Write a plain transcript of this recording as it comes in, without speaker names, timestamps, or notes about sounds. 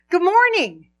Good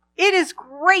morning. It is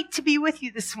great to be with you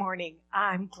this morning.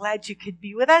 I'm glad you could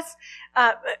be with us.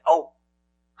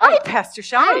 Hi, Pastor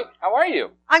Sean. Hi, how are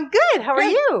you? I'm good. How are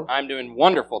you? I'm doing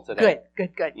wonderful today.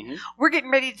 Good. Mm-hmm. We're getting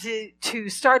ready to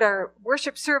start our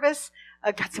worship service.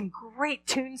 Got some great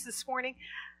tunes this morning.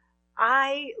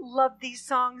 I love these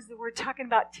songs that we're talking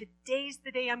about. Today's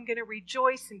the day I'm going to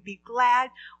rejoice and be glad.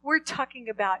 We're talking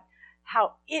about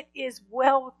how it is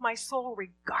well with my soul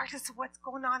regardless of what's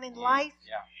going on in life.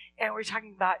 Yeah. And we're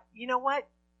talking about, you know what?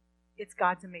 It's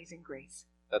God's amazing grace.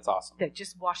 That's awesome. That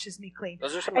just washes me clean.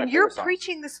 Those are some of my And you're favorite songs.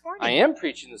 preaching this morning. I am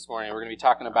preaching this morning. We're going to be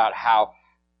talking about how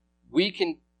we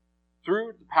can,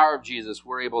 through the power of Jesus,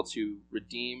 we're able to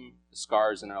redeem the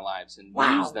scars in our lives and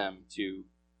use them to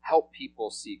help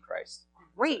people see Christ.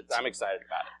 Great. So I'm excited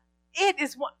about it. It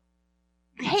is one.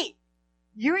 Hey,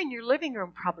 you're in your living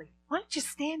room probably. Why don't you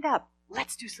stand up?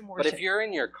 Let's do some worship. But if you're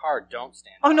in your car, don't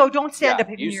stand up. Oh, no, don't stand yeah,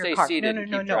 up if you're in your car. You stay seated and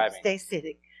keep driving. Stay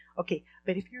seated. Okay,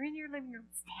 but if you're in your living room,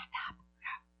 stand up.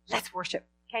 Let's worship,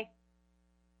 okay?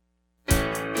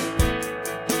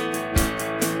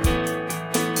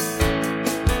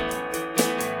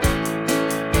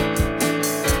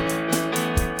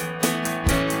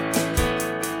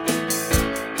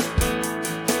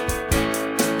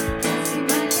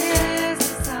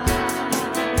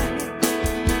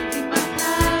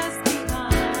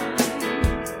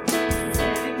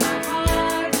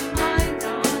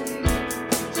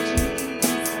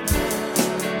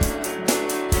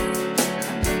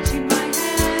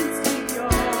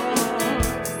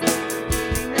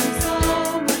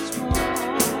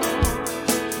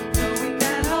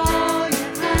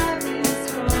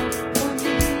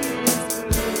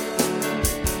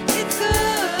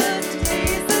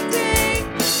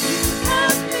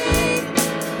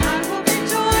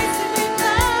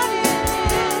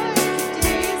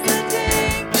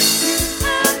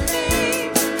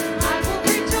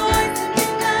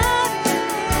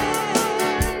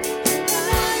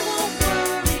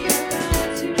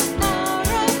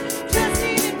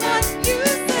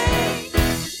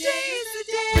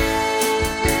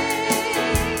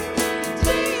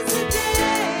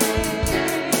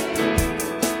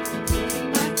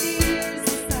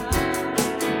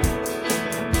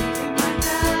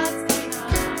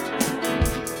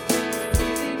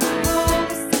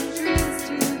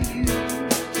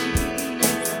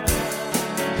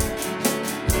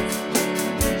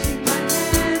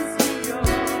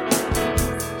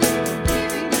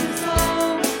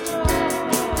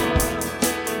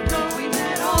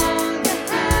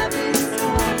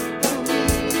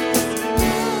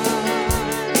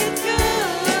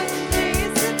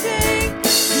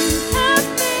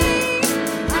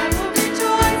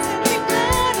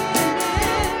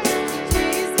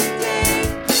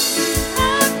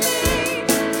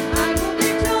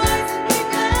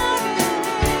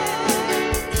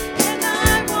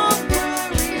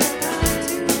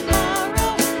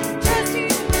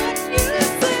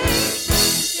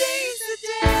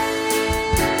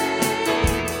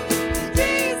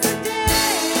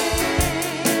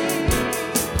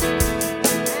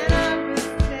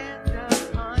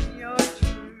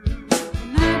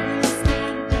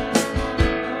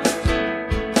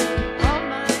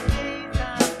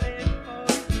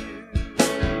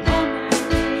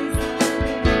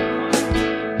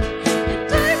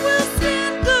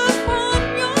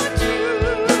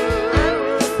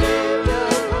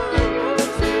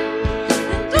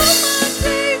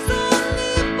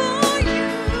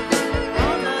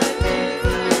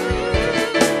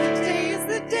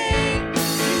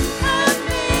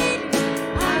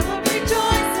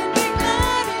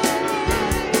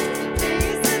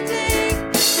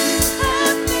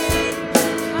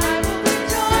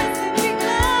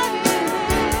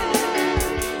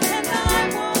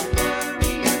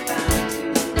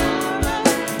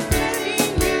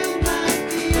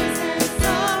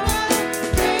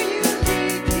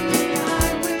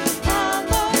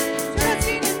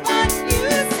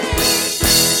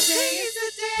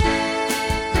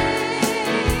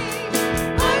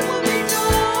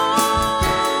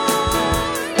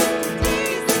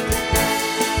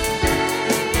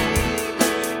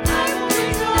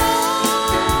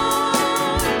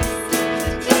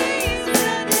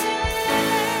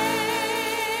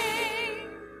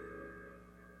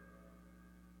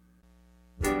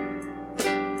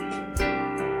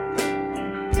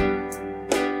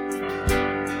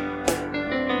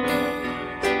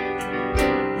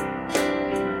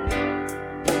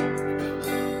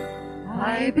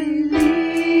 I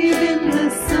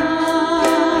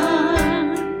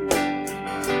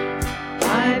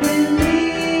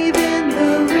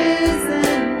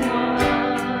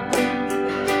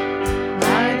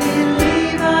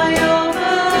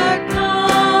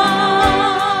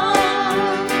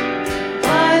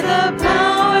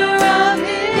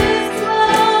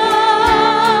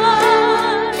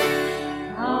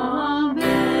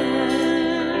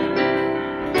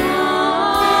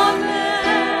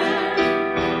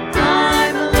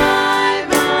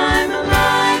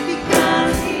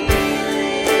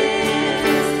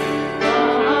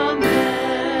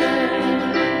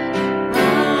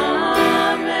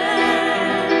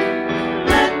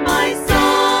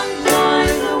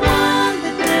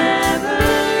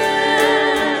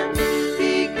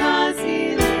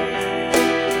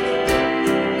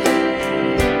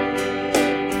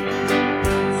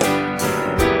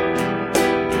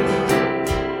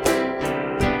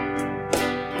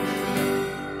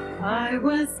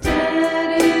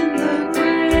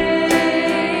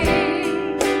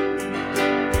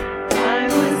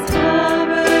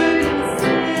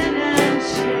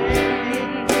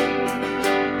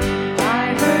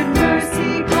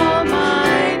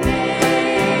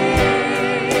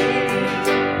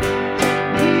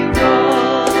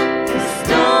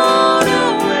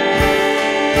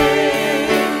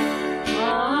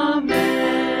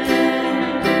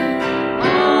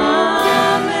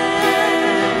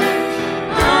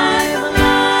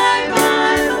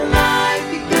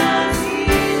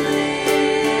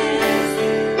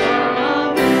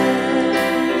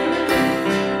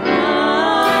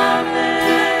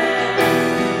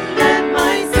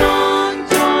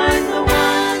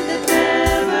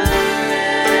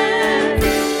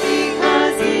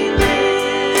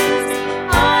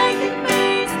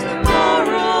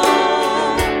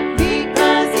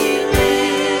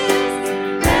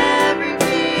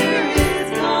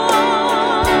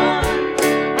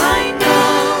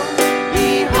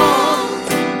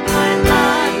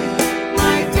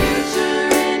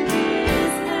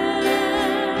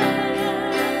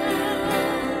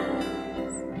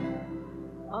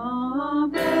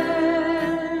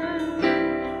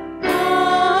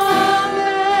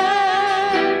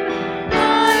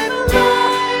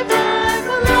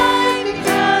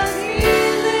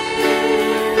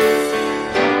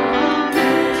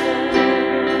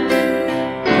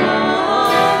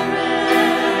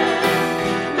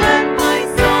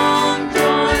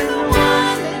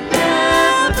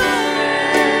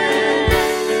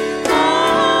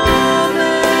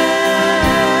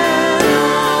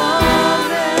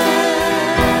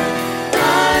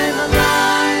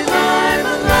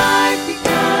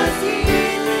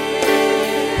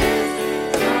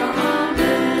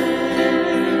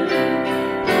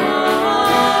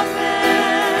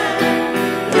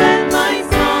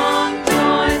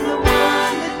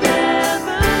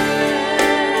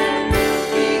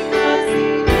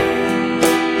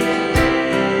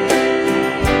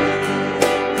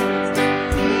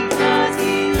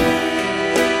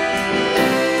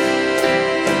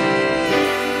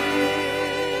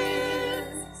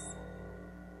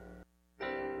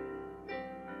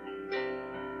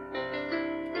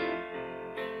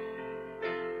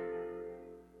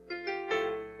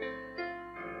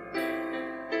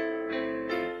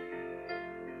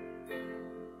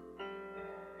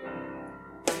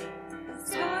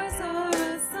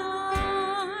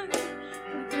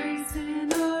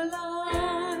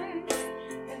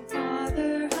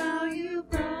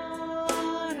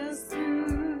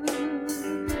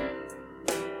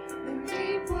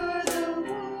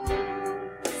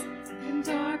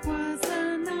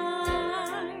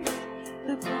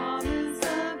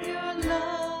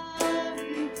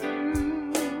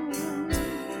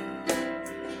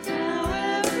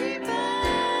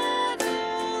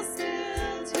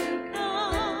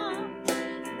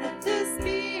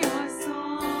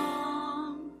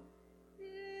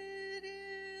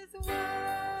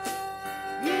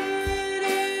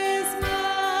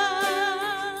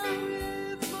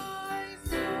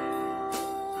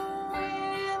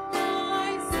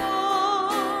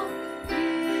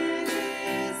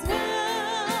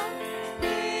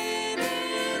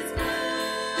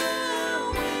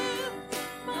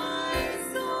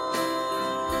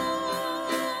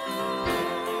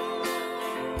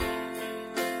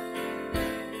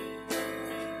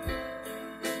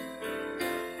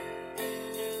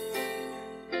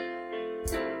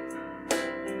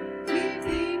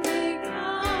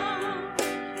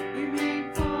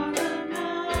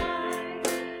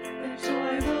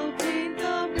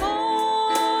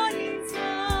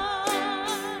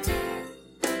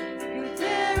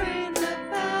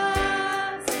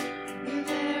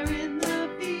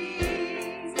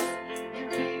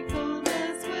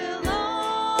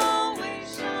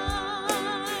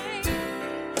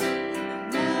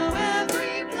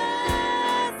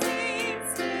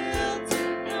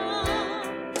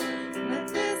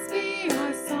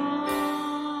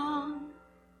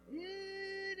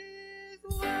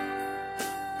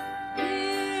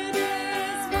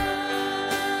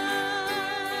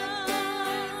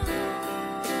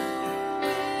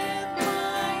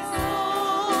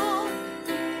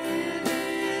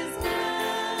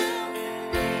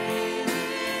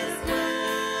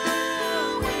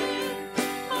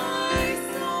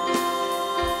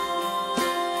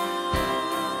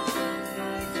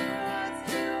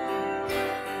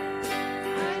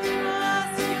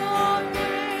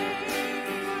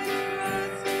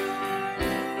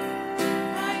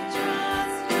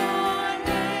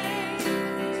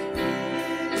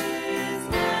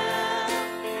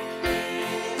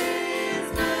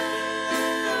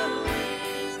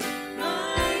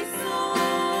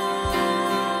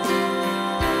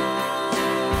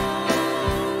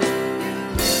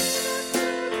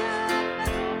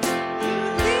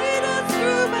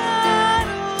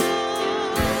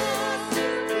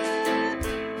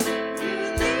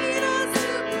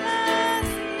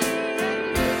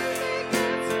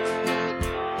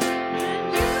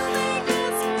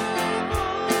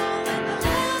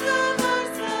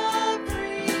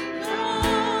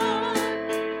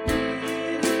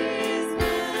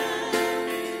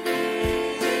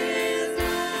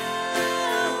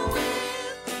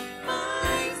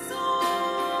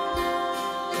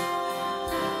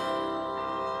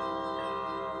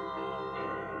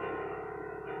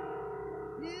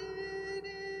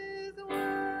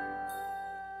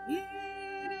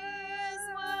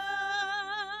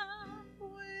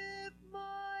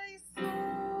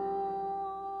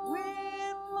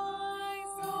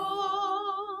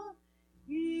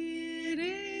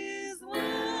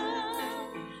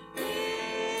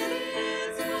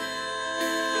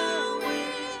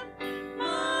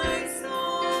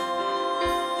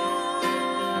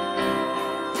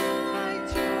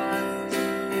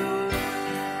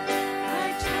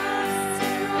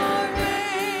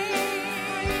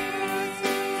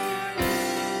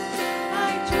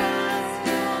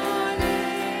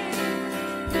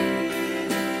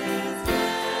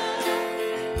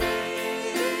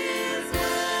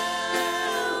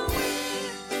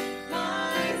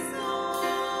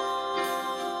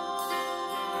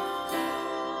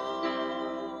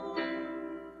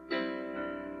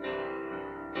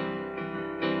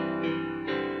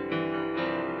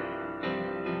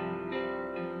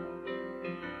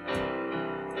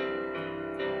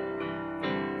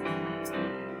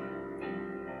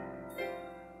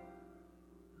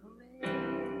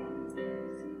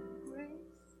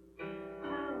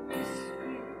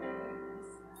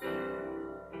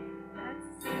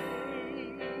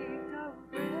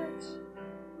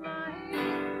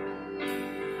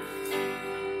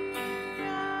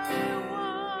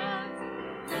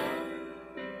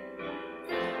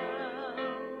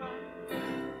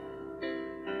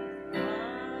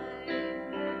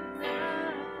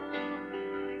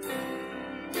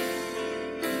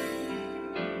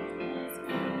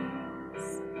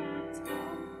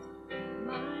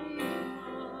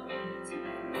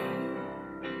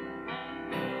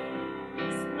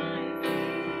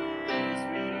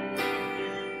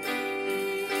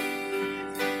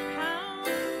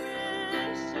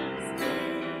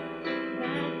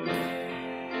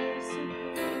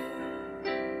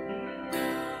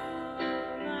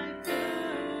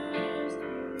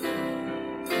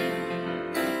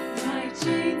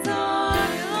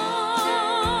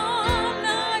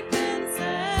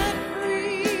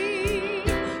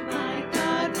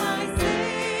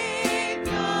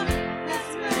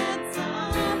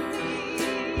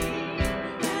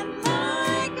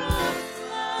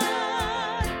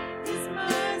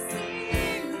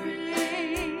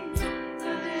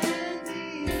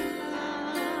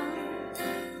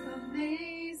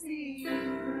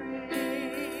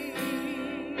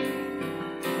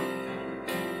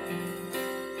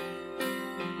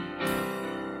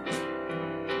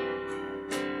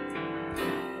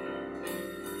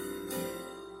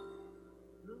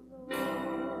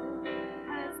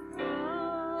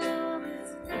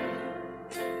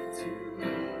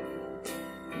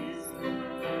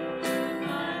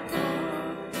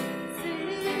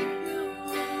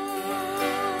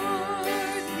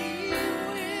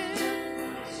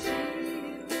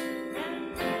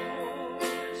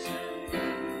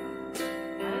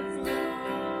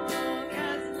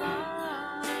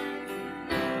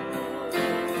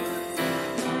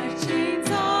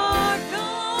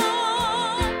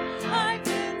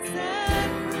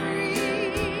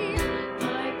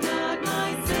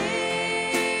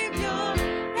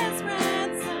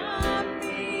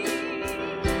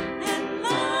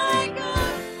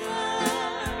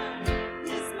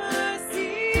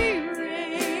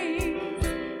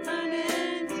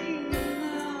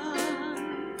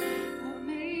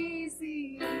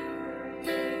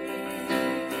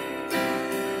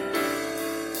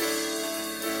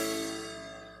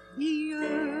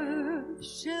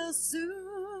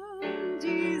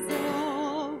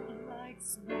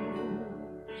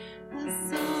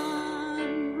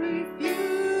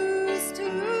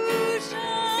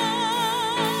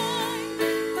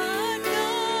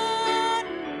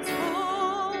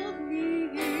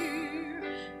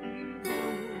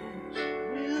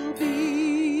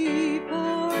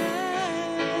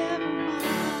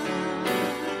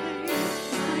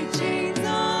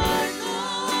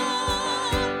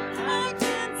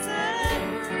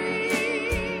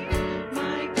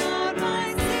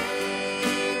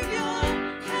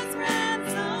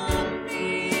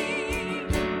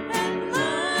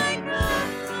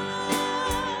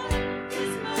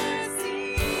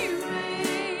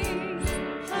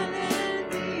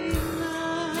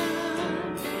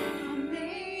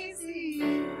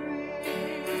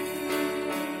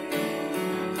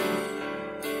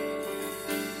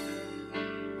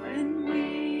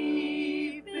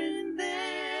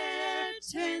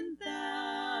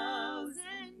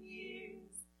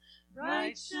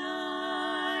bright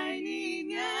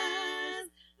shining as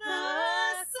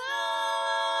the sun.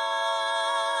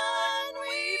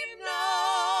 We've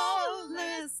no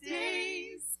less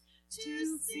days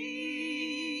to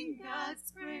sing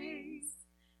God's praise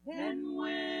than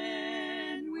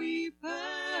when we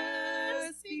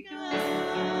first begun.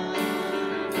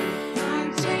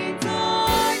 My chains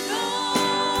are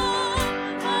gone,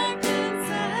 I've been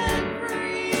set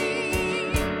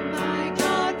free. My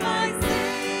God, my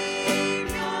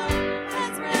Savior,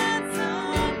 has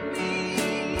ransomed me.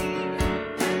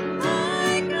 And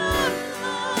like a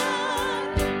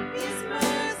flood, His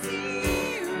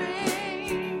mercy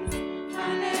reigns,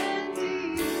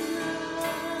 unending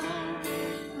love,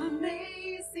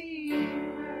 amazing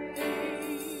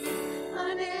grace,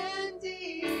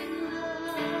 unending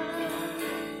love,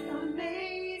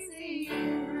 amazing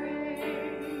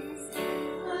grace,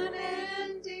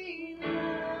 unending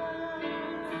love,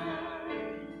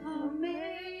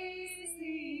 amazing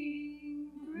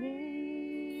grace.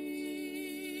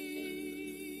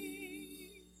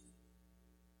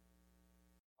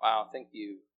 Wow, thank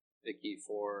you, Vicki,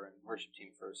 and worship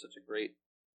team for such a great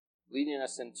leading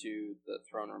us into the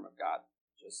throne room of God.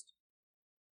 Just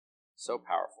so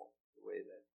powerful, the way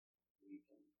that we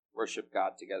can worship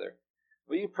God together.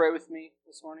 Will you pray with me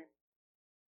this morning?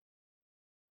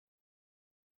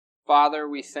 Father,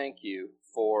 we thank you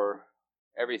for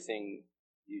everything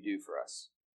you do for us.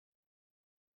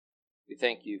 We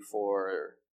thank you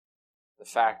for the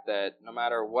fact that no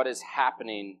matter what is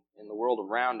happening in the world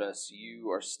around us, you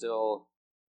are still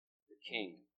the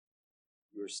King.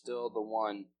 You are still the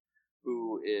one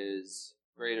who is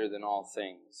greater than all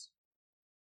things.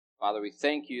 Father, we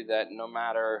thank you that no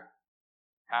matter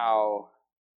how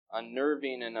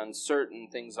unnerving and uncertain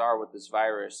things are with this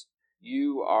virus,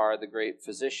 you are the great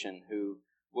physician who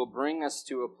will bring us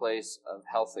to a place of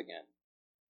health again.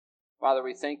 Father,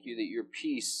 we thank you that your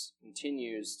peace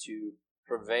continues to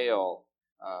prevail.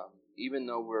 Even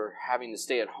though we're having to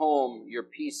stay at home, your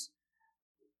peace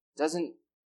doesn't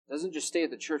just stay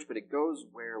at the church, but it goes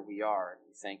where we are, and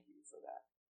we thank you for that.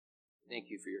 Thank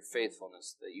you for your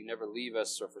faithfulness, that you never leave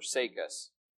us or forsake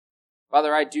us.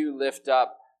 Father, I do lift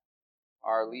up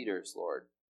our leaders, Lord,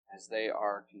 as they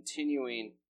are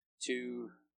continuing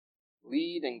to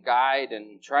lead and guide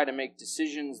and try to make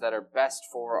decisions that are best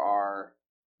for our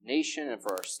nation and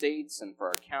for our states and for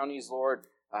our counties, Lord,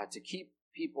 to keep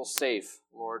people safe,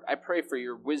 Lord. I pray for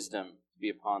your wisdom to be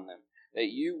upon them, that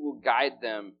you will guide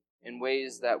them in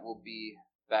ways that will be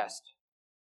best,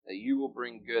 that you will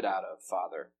bring good out of,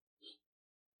 Father.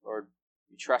 Lord,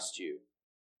 we trust you.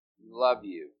 We love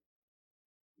you.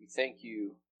 We thank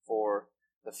you for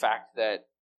the fact that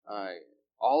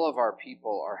all of our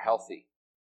people are healthy,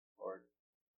 Lord.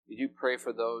 We do pray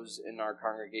for those in our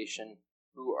congregation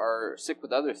who are sick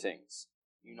with other things.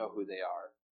 You know who they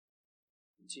are.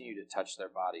 Continue to touch their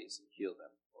bodies and heal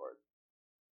them, Lord.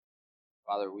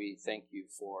 Father, we thank you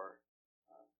for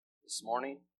this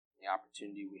morning, the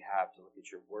opportunity we have to look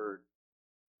at your word.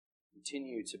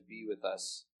 Continue to be with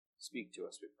us. Speak to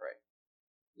us, we pray.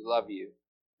 We love you,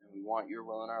 and we want your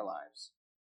will in our lives.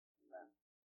 Amen.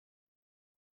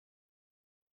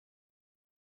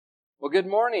 Well, good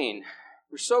morning.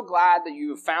 We're so glad that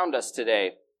you have found us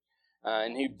today.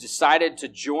 And you decided to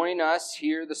join us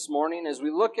here this morning as we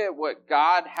look at what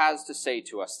God has to say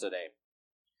to us today.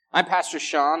 I'm Pastor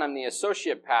Sean. I'm the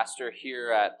Associate Pastor here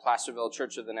at Placerville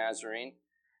Church of the Nazarene.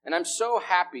 And I'm so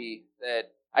happy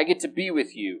that I get to be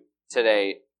with you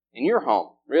today in your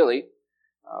home, really.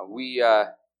 We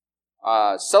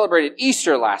celebrated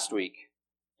Easter last week.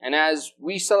 And as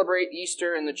we celebrate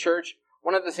Easter in the church,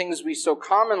 one of the things we so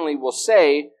commonly will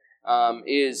say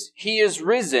is, He is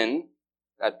risen.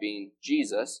 That being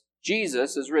Jesus.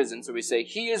 Jesus is risen. So we say,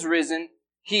 He is risen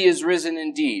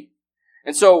indeed.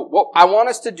 And so what I want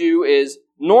us to do is,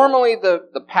 normally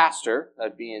the pastor,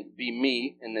 that'd be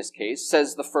me in this case,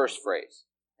 says the first phrase.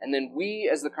 And then we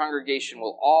as the congregation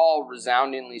will all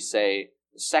resoundingly say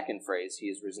the second phrase, He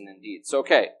is risen indeed. So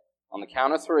okay, on the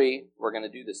count of 3, we're going to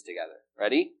do this together.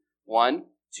 Ready? 1,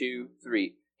 2,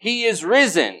 3. He is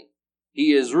risen.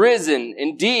 He is risen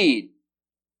indeed.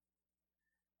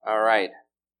 All right.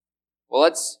 Well,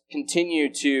 let's continue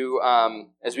to,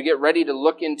 as we get ready to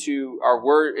look into our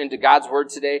word, into God's word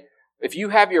today. If you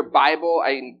have your Bible,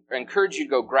 I encourage you to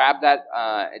go grab that,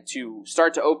 to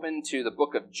start to open to the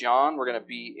book of John. We're going to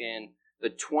be in the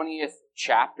 20th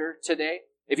chapter today.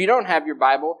 If you don't have your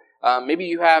Bible, maybe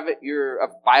you have a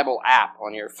Bible app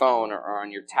on your phone or on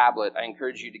your tablet. I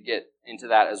encourage you to get into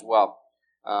that as well.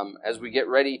 As we get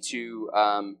ready to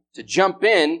jump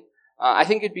in, I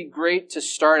think it'd be great to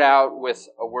start out with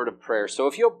a word of prayer. So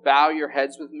if you'll bow your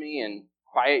heads with me and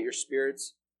quiet your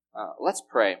spirits, let's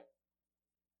pray.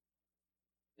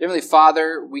 Heavenly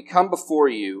Father, we come before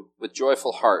you with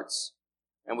joyful hearts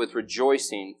and with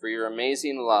rejoicing for your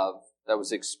amazing love that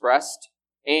was expressed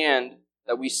and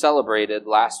that we celebrated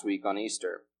last week on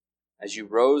Easter, as you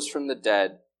rose from the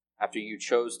dead after you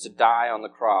chose to die on the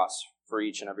cross for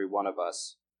each and every one of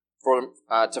us,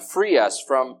 to free us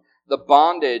from the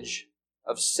bondage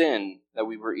of sin that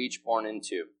we were each born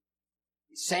into.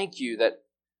 We thank you that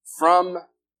from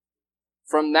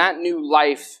that new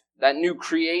life, that new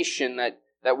creation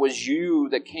that was you,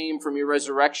 that came from your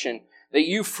resurrection, that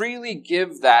you freely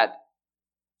give that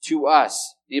to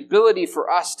us, the ability for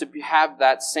us to have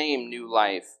that same new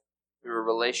life through a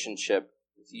relationship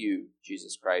with you,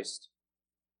 Jesus Christ.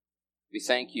 We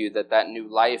thank you that that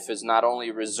new life is not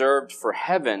only reserved for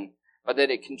heaven, but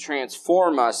that it can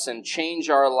transform us and change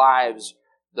our lives,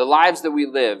 the lives that we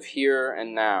live here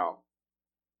and now.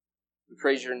 We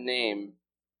praise your name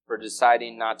for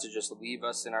deciding not to just leave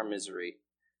us in our misery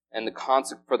and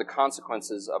for the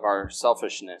consequences of our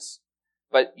selfishness,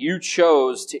 but you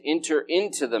chose to enter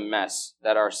into the mess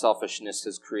that our selfishness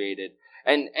has created,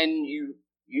 and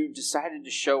you decided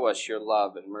to show us your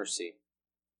love and mercy.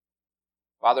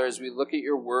 Father, as we look at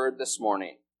your word this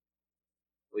morning,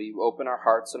 will you open our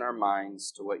hearts and our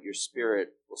minds to what your Spirit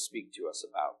will speak to us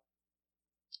about?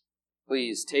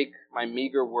 Please take my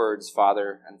meager words,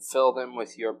 Father, and fill them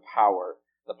with your power,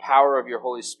 the power of your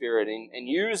Holy Spirit, and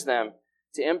use them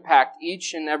to impact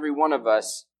each and every one of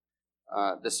us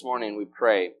this morning, we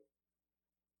pray.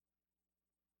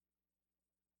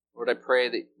 Lord, I pray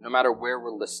that no matter where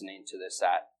we're listening to this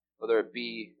at, whether it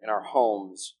be in our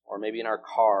homes or maybe in our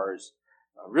cars,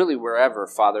 really wherever,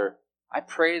 Father, I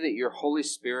pray that your Holy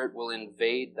Spirit will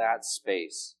invade that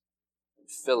space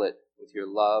and fill it with your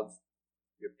love,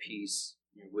 your peace,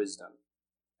 your wisdom,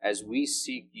 as we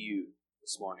seek you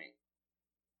this morning.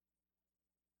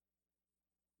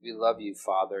 We love you,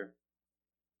 Father,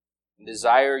 and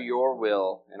desire your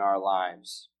will in our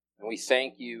lives. And we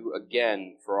thank you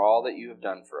again for all that you have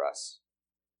done for us.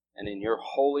 And in your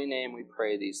holy name we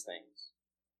pray these things.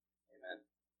 Amen.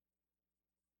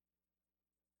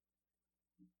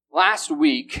 Last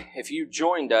week, if you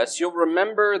joined us, you'll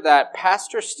remember that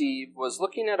Pastor Steve was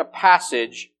looking at a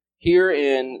passage here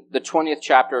in the 20th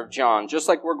chapter of John, just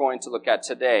like we're going to look at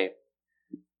today.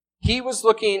 He was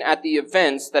looking at the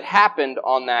events that happened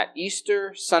on that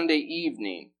Easter Sunday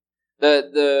evening,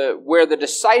 where the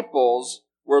disciples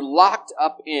were locked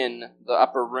up in the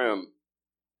upper room.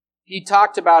 He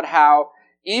talked about how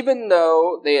even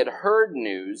though they had heard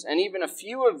news, and even a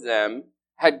few of them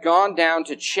had gone down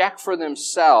to check for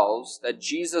themselves that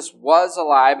Jesus was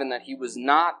alive and that he was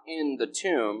not in the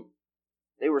tomb,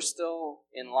 they were still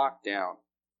in lockdown.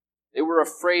 They were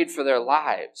afraid for their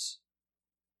lives.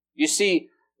 You see,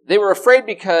 they were afraid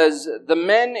because the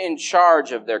men in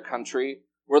charge of their country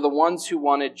were the ones who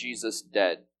wanted Jesus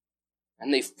dead.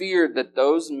 And they feared that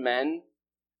those men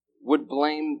would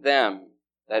blame them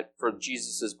for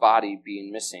Jesus' body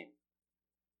being missing.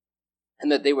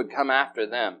 And that they would come after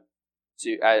them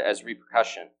as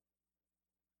repercussion.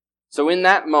 So in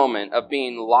that moment of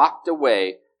being locked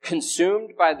away,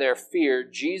 consumed by their fear,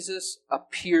 Jesus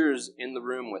appears in the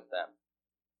room with them.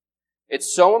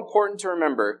 It's so important to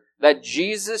remember that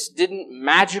Jesus didn't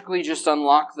magically just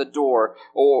unlock the door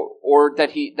or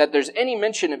that there's any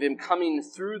mention of him coming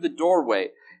through the doorway.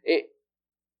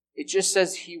 It just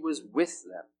says he was with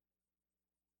them.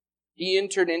 He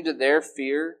entered into their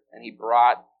fear and he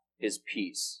brought his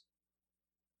peace.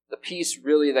 The peace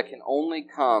really that can only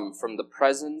come from the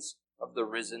presence of the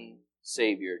risen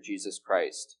Savior, Jesus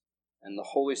Christ, and the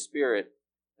Holy Spirit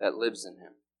that lives in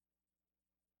him.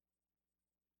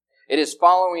 It is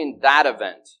following that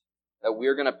event that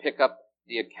we're going to pick up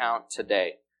the account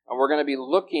today. And we're going to be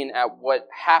looking at what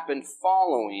happened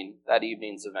following that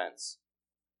evening's events.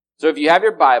 So if you have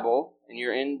your Bible and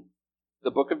you're in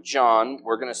the book of John,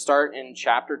 we're going to start in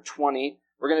chapter 20.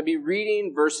 We're going to be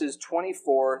reading verses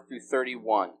 24 through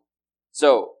 31.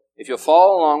 So if you'll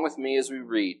follow along with me as we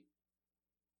read.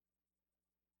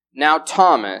 Now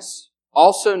Thomas,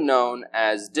 also known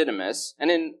as Didymus, and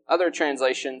in other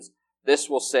translations, this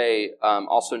will say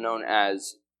also known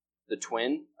as the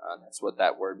twin. That's what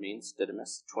that word means,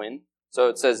 Didymus, twin. So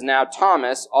it says, now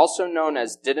Thomas, also known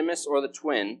as Didymus or the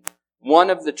twin, one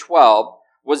of the 12,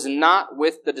 was not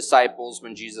with the disciples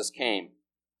when Jesus came.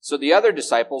 So the other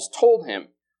disciples told him,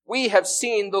 we have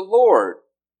seen the Lord.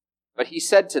 But he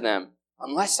said to them,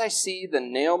 unless I see the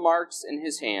nail marks in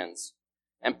his hands,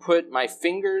 and put my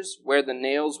fingers where the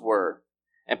nails were,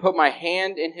 and put my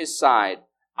hand in his side,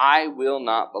 I will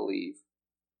not believe.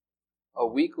 A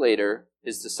week later,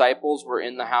 his disciples were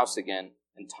in the house again,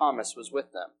 and Thomas was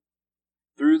with them.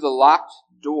 Though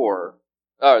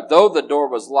the door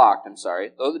was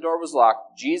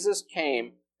locked, Jesus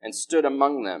came and stood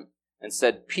among them and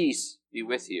said, "Peace be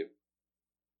with you."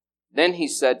 Then he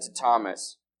said to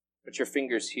Thomas, "Put your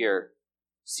fingers here.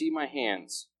 See my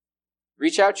hands.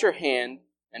 Reach out your hand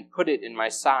and put it in my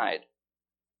side.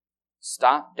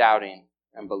 Stop doubting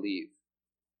and believe."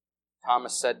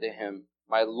 Thomas said to him,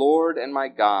 "My Lord and my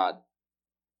God."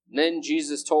 Then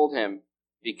Jesus told him,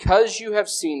 "Because you have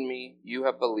seen me, you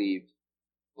have believed.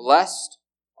 Blessed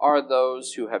are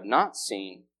those who have not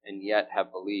seen and yet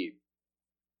have believed."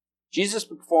 Jesus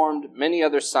performed many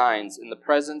other signs in the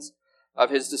presence of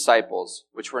his disciples,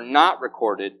 which were not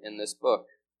recorded in this book.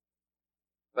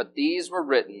 But these were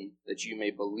written that you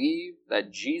may believe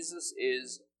that Jesus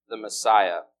is the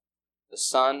Messiah, the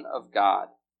Son of God,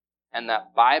 and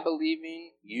that by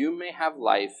believing you may have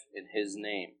life in his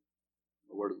name.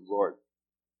 The word of the Lord.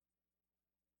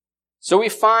 So we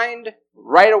find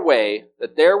right away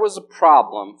that there was a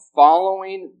problem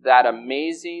following that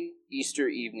amazing Easter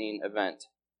evening event.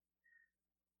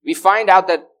 We find out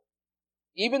that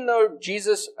even though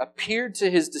Jesus appeared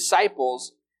to his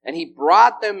disciples and he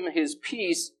brought them his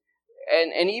peace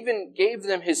and even gave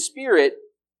them his Spirit,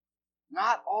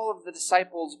 not all of the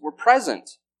disciples were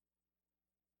present.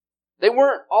 They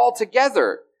weren't all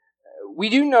together. We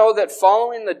do know that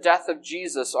following the death of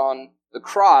Jesus on the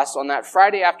cross on that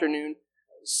Friday afternoon,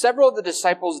 several of the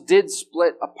disciples did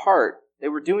split apart. They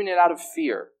were doing it out of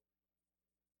fear.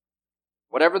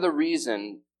 Whatever the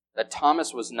reason that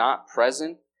Thomas was not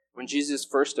present when Jesus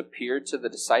first appeared to the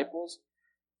disciples,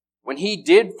 when he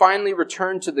did finally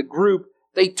return to the group,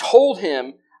 they told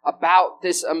him about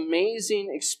this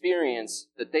amazing experience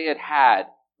that they had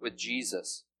had with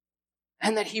Jesus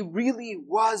and that he really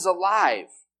was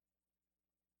alive.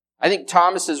 I think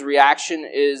Thomas's reaction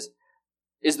is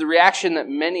the reaction that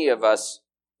many of us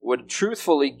would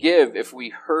truthfully give if we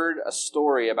heard a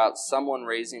story about someone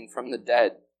raising from the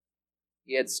dead.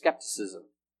 He had skepticism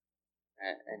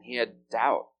and he had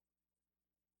doubt.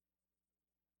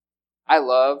 I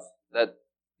love that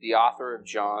the author of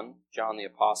John the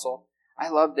Apostle, I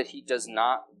love that he does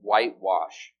not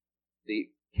whitewash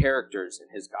the characters in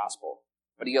his gospel,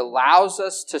 but he allows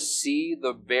us to see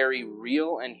the very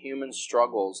real and human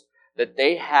struggles that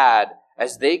they had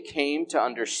as they came to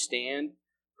understand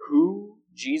who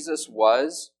Jesus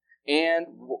was and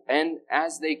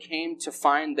as they came to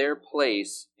find their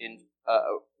place in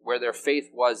where their faith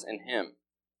was in him.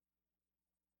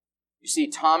 You see,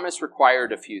 Thomas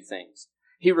required a few things.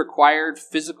 He required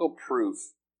physical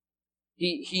proof.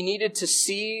 He needed to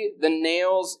see the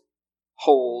nail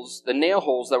holes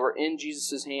that were in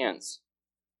Jesus' hands.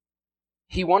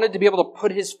 He wanted to be able to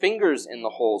put his fingers in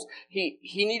the holes.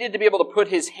 He needed to be able to put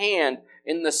his hand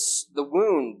in the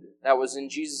wound that was in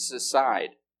Jesus'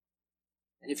 side.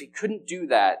 And if he couldn't do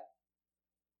that,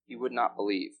 he would not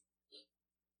believe.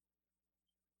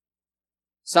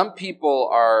 Some people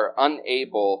are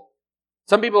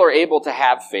able to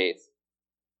have faith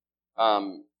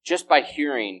just by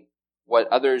hearing what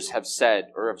others have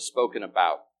said or have spoken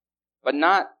about. But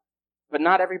not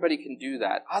everybody can do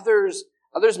that.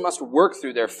 Others must work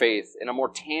through their faith in a more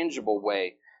tangible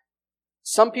way.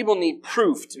 Some people need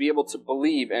proof to be able to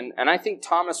believe, and I think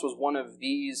Thomas was one of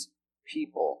these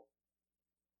people.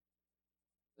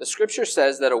 The scripture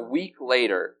says that a week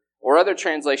later, or other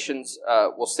translations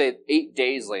will say 8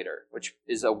 days later, which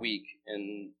is a week.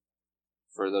 And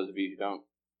for those of you who don't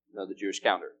know the Jewish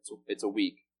calendar, it's a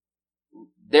week.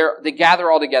 They gather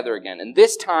all together again, and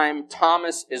this time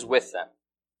Thomas is with them.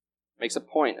 Makes a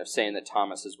point of saying that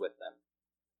Thomas is with them.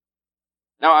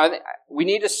 Now, we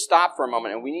need to stop for a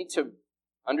moment, and we need to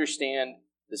understand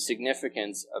the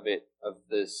significance of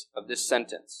this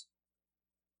sentence.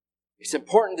 It's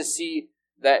important to see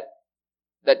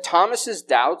that Thomas's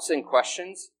doubts and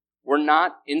questions were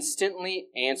not instantly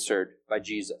answered by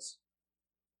Jesus.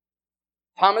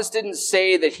 Thomas didn't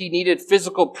say that he needed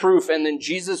physical proof and then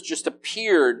Jesus just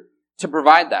appeared to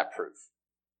provide that proof.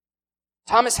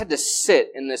 Thomas had to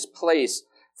sit in this place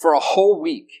for a whole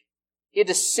week. He had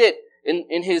to sit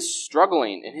in his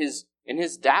struggling, in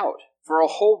his doubt for a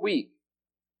whole week.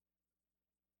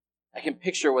 I can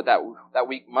picture what that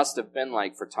week must have been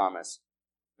like for Thomas.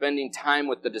 Spending time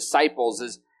with the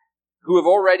disciples who have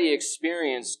already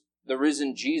experienced the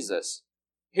risen Jesus.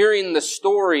 Hearing the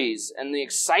stories and the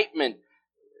excitement,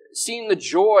 seeing the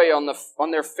joy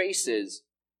on their faces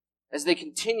as they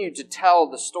continued to tell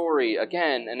the story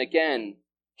again and again.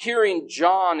 Hearing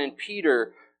John and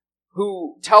Peter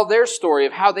who tell their story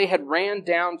of how they had ran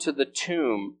down to the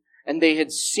tomb and they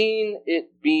had seen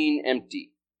it being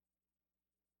empty.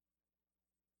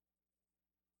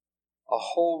 a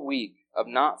whole week of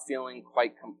not feeling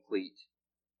quite complete,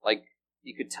 like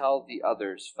he could tell the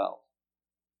others felt.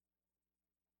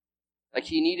 Like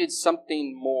he needed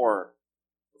something more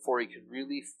before he could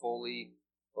really fully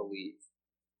believe.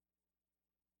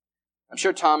 I'm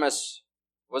sure Thomas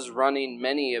was running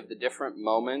many of the different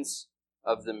moments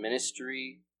of the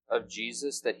ministry of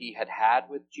Jesus that he had had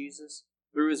with Jesus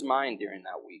through his mind during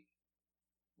that week,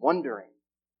 wondering,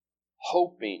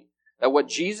 hoping that what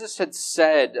Jesus had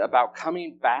said about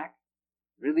coming back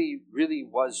really, really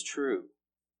was true.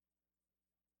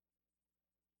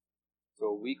 So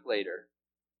a week later,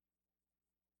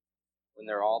 when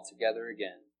they're all together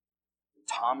again, and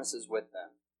Thomas is with them,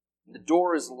 and the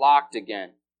door is locked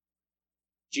again,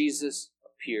 Jesus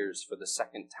appears for the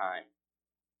second time.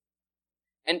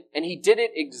 And he did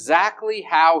it exactly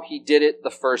how he did it the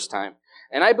first time.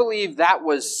 And I believe that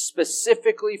was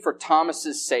specifically for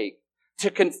Thomas's sake, to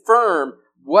confirm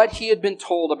what he had been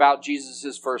told about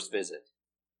Jesus' first visit.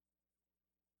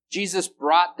 Jesus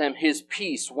brought them his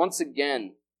peace once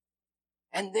again.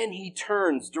 And then he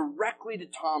turns directly to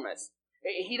Thomas.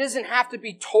 He doesn't have to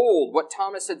be told what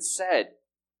Thomas had said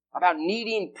about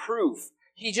needing proof.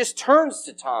 He just turns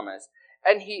to Thomas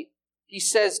and he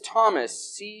says,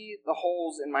 Thomas, see the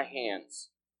holes in my hands.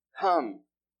 Come,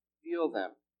 feel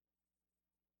them.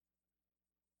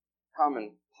 Come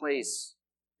and place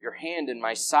your hand in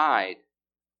my side,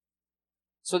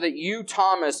 so that you,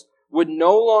 Thomas, would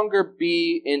no longer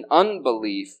be in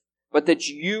unbelief, but that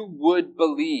you would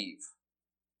believe.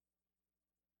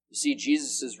 You see,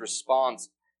 Jesus' response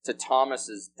to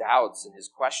Thomas's doubts and his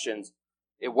questions,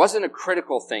 it wasn't a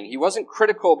critical thing. He wasn't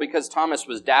critical because Thomas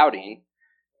was doubting,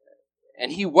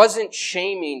 and he wasn't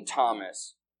shaming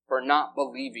Thomas for not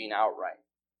believing outright.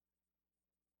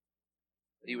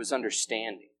 But he was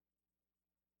understanding.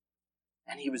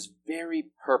 And he was very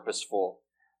purposeful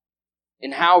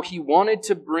in how he wanted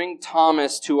to bring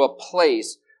Thomas to a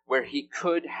place where he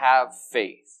could have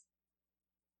faith.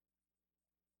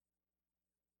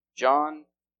 John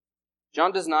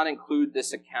does not include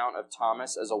this account of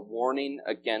Thomas as a warning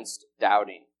against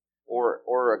doubting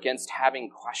or against having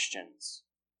questions.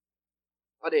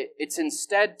 But it's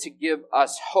instead to give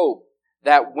us hope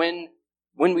that when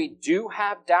we do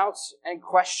have doubts and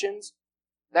questions,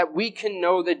 that we can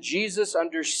know that Jesus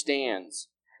understands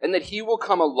and that he will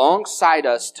come alongside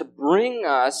us to bring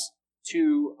us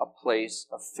to a place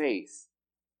of faith.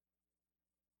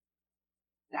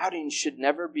 Doubting should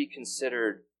never be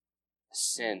considered a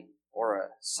sin or a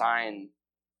sign,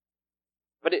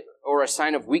 or a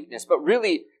sign of weakness, but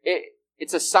really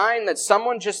it's a sign that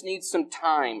someone just needs some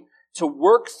time to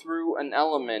work through an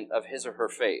element of his or her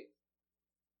faith.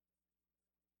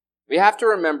 We have to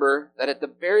remember that at the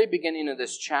very beginning of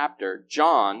this chapter,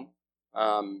 John,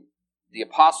 the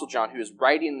Apostle John, who is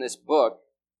writing this book,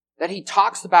 that he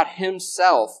talks about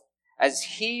himself as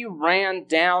he ran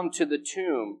down to the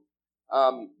tomb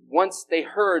once they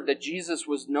heard that Jesus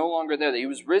was no longer there, that he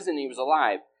was risen, he was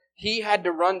alive. He had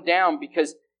to run down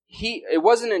because it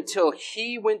wasn't until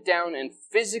he went down and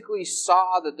physically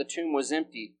saw that the tomb was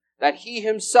empty that he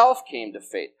himself came to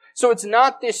faith. So it's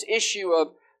not this issue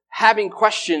of having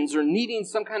questions or needing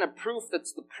some kind of proof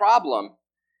that's the problem.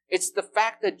 It's the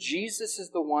fact that Jesus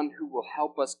is the one who will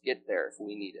help us get there if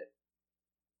we need it.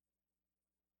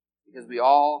 Because we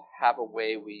all have a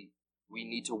way we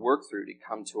need to work through to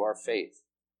come to our faith.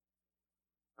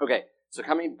 Okay, so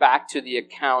coming back to the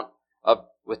account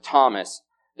with Thomas,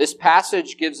 this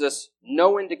passage gives us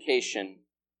no indication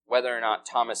whether or not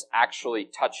Thomas actually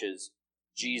touches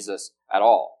Jesus at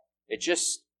all. It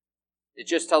just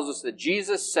tells us that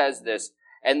Jesus says this,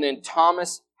 and then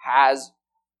Thomas has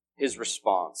his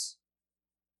response.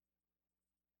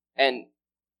 And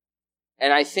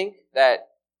I think that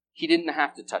he didn't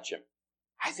have to touch him.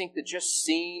 I think that just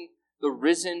seeing the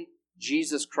risen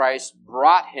Jesus Christ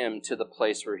brought him to the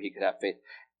place where he could have faith.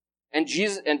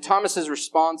 And Thomas's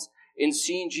response in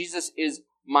seeing Jesus is,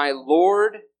 "My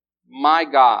Lord, my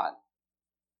God."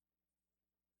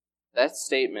 That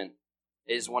statement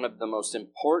is one of the most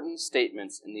important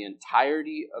statements in the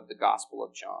entirety of the Gospel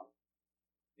of John.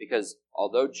 Because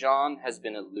although John has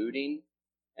been alluding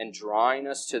and drawing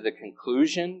us to the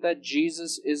conclusion that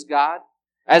Jesus is God,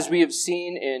 as we have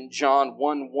seen in John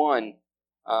 1:1,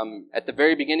 at the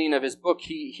very beginning of his book,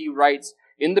 he writes,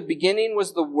 "In the beginning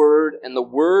was the Word, and the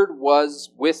Word was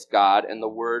with God, and the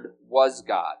Word was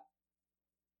God."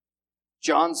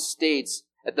 John states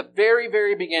at the very,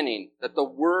 very beginning that the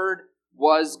Word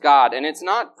was God. And it's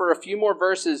not for a few more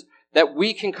verses that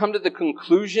we can come to the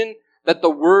conclusion that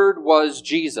the Word was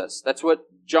Jesus. That's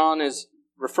what John is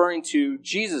referring to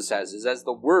Jesus as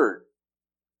the Word.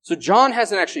 So John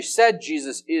hasn't actually said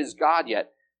Jesus is God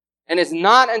yet. And it's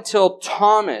not until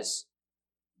Thomas,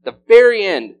 the very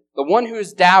end, the one who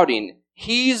is doubting,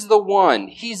 he's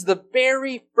the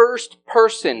very first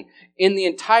person in the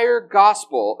entire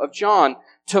Gospel of John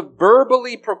to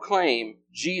verbally proclaim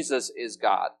Jesus is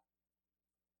God.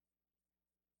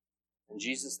 And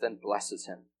Jesus then blesses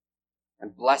him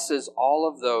and blesses all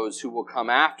of those who will come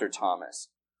after Thomas,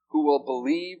 who will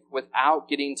believe without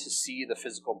getting to see the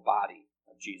physical body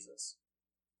of Jesus.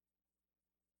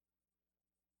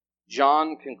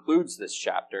 John concludes this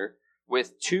chapter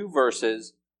with 2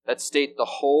 verses that state the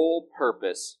whole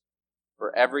purpose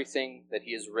for everything that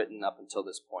he has written up until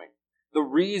this point. The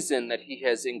reason that he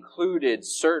has included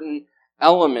certain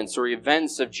elements or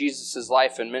events of Jesus'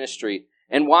 life and ministry,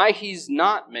 and why he's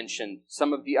not mentioned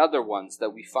some of the other ones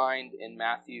that we find in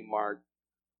Matthew, Mark,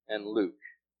 and Luke.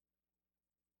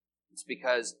 It's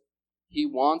because he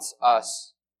wants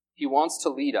to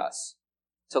lead us,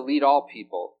 to lead all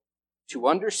people, to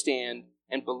understand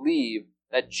and believe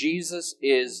that Jesus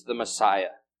is the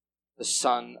Messiah, the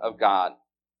Son of God,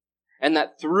 and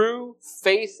that through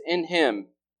faith in him,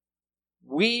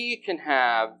 we can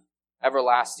have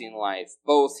everlasting life,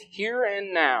 both here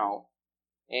and now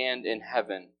and in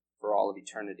heaven for all of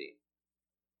eternity.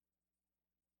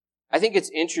 I think it's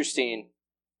interesting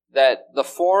that the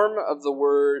form of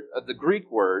the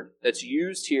Greek word that's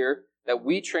used here, that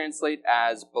we translate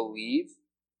as believe,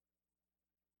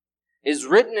 is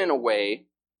written in a way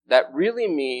that really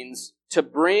means to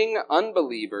bring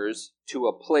unbelievers to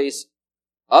a place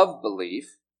of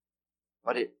belief,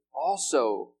 but it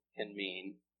also can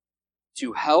mean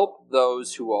to help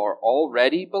those who are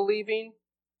already believing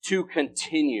to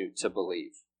continue to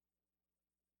believe.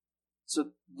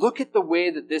 So look at the way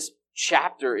that this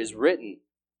chapter is written.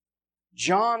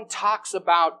 John talks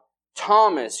about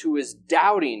Thomas, who is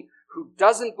doubting, who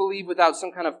doesn't believe without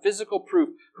some kind of physical proof,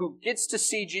 who gets to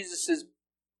see Jesus'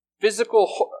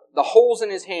 physical, the holes in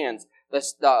his hands,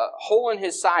 the hole in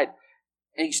his side.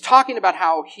 And he's talking about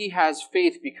how he has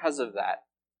faith because of that.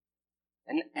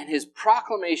 And his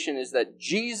proclamation is that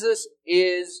Jesus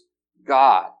is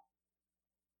God.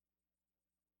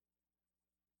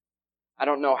 I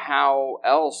don't know how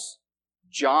else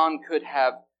John could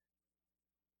have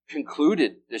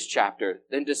concluded this chapter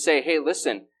than to say, hey,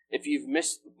 listen, if you've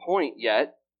missed the point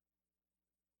yet,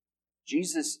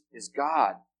 Jesus is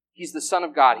God. He's the Son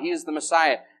of God. He is the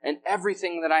Messiah. And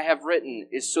everything that I have written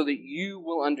is so that you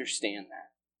will understand that.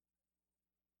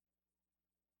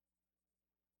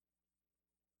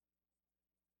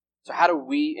 So how do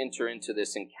we enter into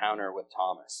this encounter with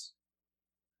Thomas?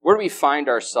 Where do we find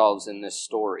ourselves in this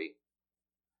story?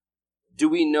 Do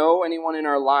we know anyone in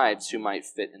our lives who might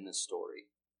fit in this story?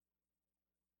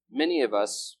 Many of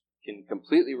us can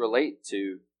completely relate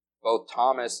to both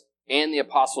Thomas and the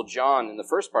Apostle John in the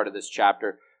first part of this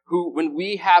chapter, who, when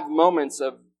we have moments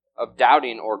of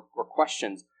doubting or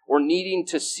questions, or needing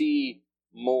to see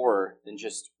more than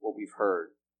just what we've heard.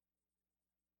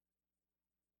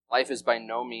 Life is by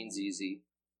no means easy,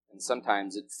 and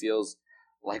sometimes it feels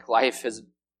like life has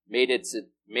made it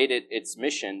its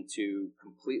mission to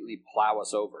completely plow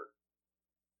us over.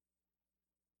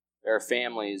 There are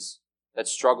families that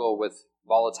struggle with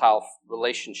volatile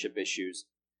relationship issues,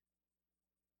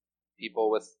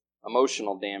 people with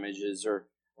emotional damages, or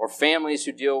families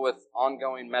who deal with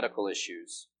ongoing medical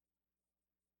issues.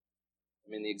 I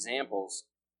mean, the examples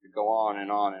could go on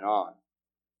and on and on.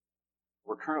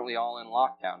 We're currently all in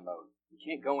lockdown mode. We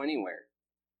can't go anywhere.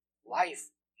 Life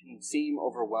can seem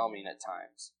overwhelming at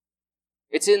times.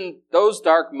 It's in those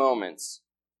dark moments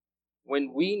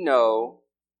when we know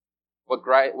what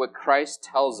Christ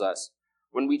tells us,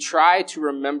 when we try to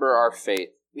remember our faith.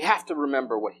 We have to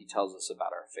remember what he tells us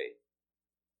about our faith.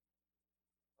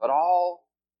 But all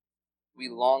we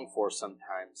long for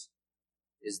sometimes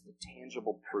is the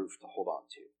tangible proof to hold on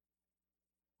to.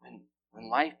 When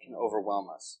life can overwhelm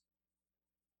us,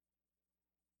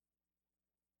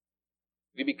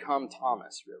 we become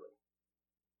Thomas, really.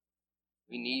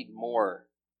 We need more.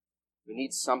 We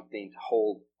need something to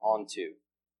hold on to.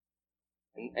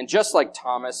 And just like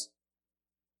Thomas,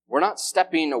 we're not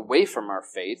stepping away from our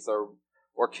faith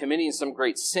or committing some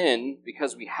great sin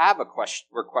because we have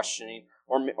we're questioning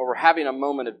or we're having a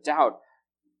moment of doubt.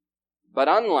 But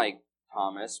unlike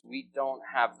Thomas, we don't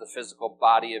have the physical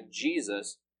body of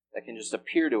Jesus that can just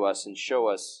appear to us and show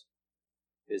us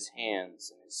his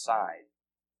hands and his side.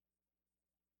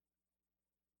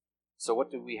 So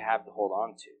what do we have to hold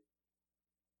on to?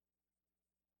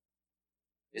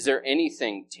 Is there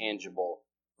anything tangible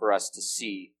for us to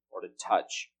see or to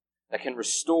touch that can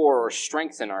restore or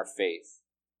strengthen our faith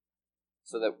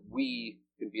so that we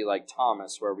can be like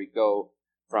Thomas, where we go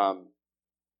from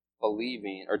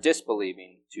believing or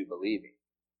disbelieving to believing.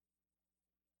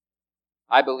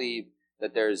 I believe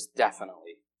that there's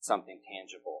definitely something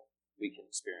tangible we can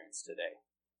experience today.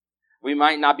 We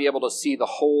might not be able to see the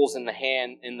holes in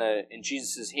in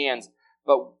Jesus' hands,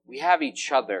 but we have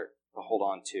each other to hold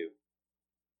on to.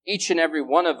 Each and every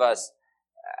one of us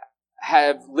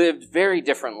have lived very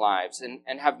different lives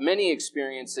and have many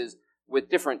experiences with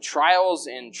different trials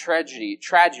and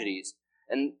tragedies.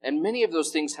 And many of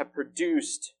those things have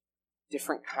produced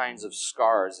different kinds of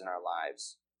scars in our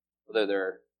lives, whether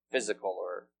they're physical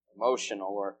or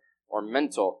emotional or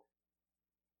mental.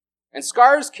 And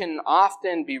scars can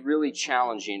often be really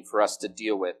challenging for us to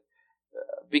deal with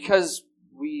because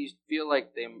we feel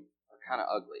like they are kind of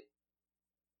ugly.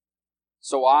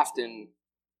 So often,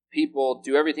 people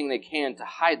do everything they can to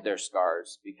hide their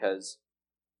scars because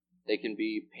they can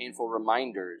be painful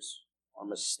reminders or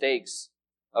mistakes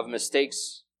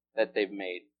that they've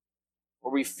made.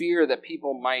 Or we fear that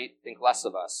people might think less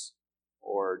of us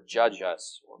or judge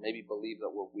us or maybe believe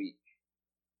that we're weak.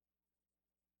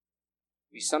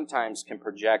 We sometimes can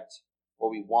project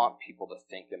what we want people to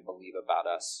think and believe about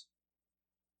us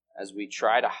as we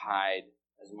try to hide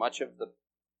as much of the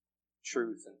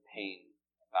truth and pain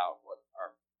about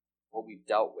what we've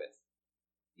dealt with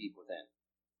deep within.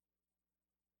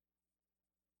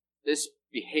 This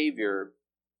behavior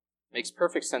makes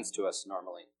perfect sense to us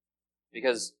normally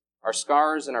because our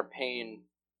scars and our pain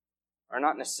are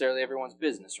not necessarily everyone's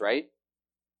business, right?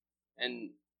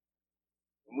 And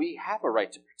we have a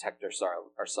right to protect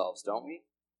ourselves, don't we?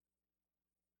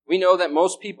 We know that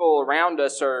most people around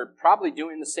us are probably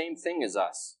doing the same thing as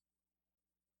us.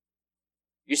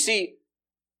 You see,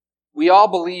 we all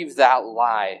believe that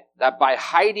lie, that by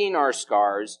hiding our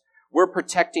scars, we're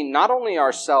protecting not only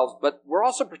ourselves, but we're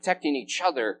also protecting each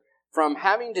other from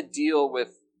having to deal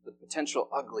with the potential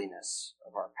ugliness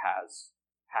of our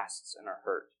pasts and our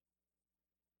hurt.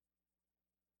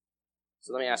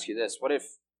 So let me ask you this. What if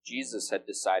Jesus had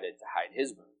decided to hide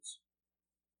his wounds?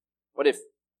 What if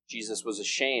Jesus was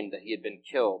ashamed that he had been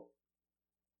killed?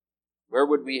 Where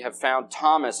would we have found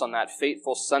Thomas on that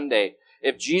fateful Sunday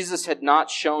if Jesus had not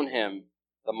shown him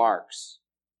the marks?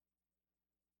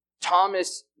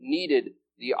 Thomas needed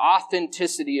the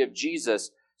authenticity of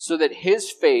Jesus so that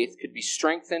his faith could be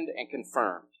strengthened and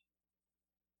confirmed.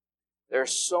 There are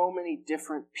so many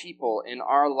different people in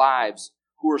our lives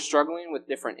who are struggling with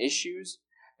different issues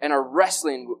and are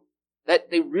wrestling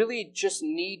that they really just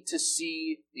need to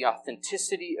see the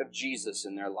authenticity of Jesus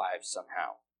in their lives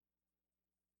somehow.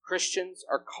 Christians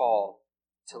are called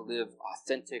to live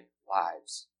authentic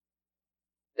lives.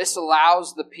 This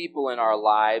allows the people in our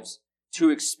lives to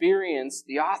experience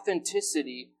the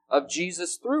authenticity of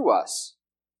Jesus through us.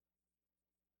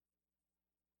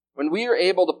 When we are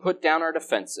able to put down our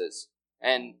defenses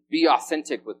and be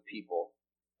authentic with people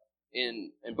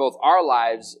in both our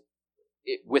lives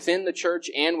within the church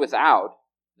and without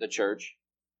the church,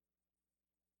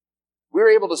 we're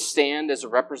able to stand as a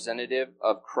representative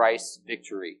of Christ's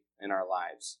victory in our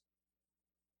lives.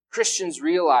 Christians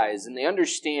realize and they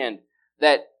understand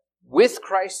that with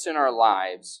Christ in our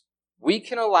lives, we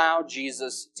can allow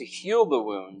Jesus to heal the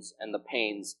wounds and the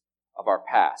pains of our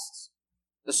pasts.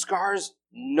 The scars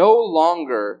no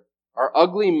longer are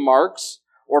ugly marks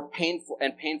or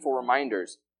painful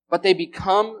reminders, but they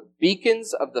become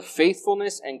beacons of the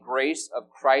faithfulness and grace of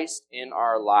Christ in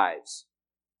our lives.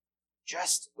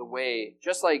 Just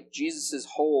like Jesus'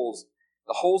 holes,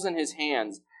 the holes in his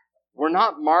hands, were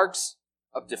not marks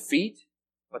of defeat,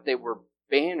 but they were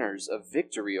banners of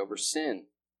victory over sin.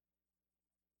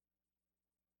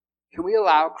 Can we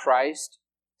allow Christ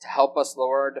to help us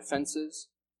lower our defenses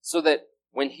so that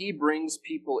when he brings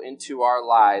people into our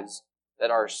lives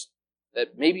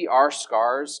that maybe our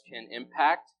scars can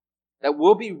impact, that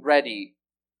we'll be ready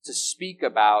to speak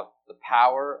about the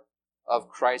power of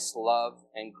Christ's love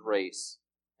and grace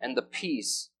and the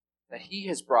peace that he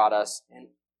has brought us in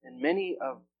many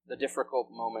of the difficult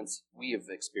moments we have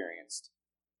experienced.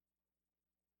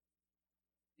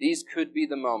 These could be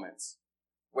the moments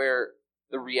where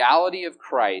the reality of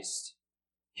Christ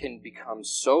can become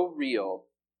so real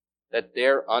that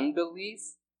their unbelief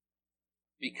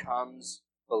becomes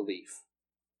belief.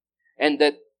 And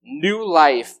that new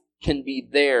life can be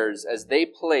theirs as they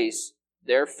place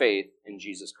their faith in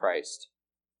Jesus Christ.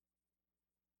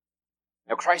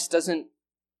 Now, Christ doesn't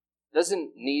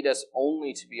need us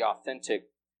only to be authentic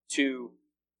to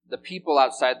the people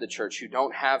outside the church who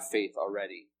don't have faith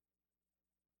already.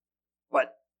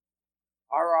 But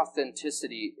our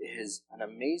authenticity is an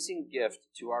amazing gift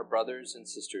to our brothers and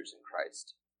sisters in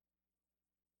Christ.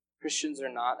 Christians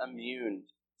are not immune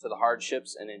to the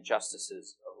hardships and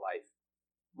injustices of life.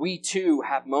 We too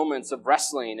have moments of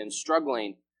wrestling and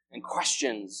struggling and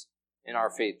questions in our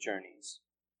faith journeys.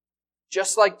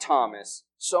 Just like Thomas,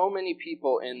 so many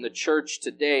people in the church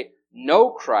today know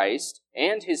Christ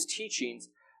and his teachings,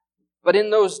 but in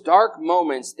those dark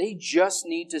moments, they just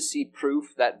need to see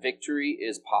proof that victory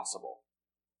is possible.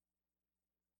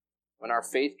 When our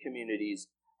faith communities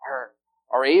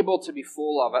are able to be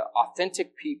full of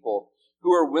authentic people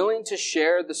who are willing to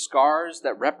share the scars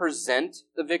that represent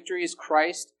the victories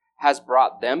Christ has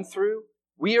brought them through,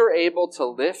 we are able to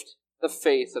lift the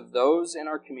faith of those in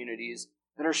our communities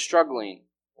that are struggling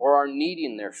or are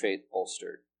needing their faith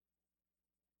bolstered.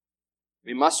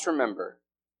 We must remember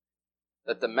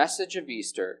that the message of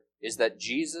Easter is that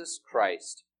Jesus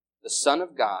Christ, the Son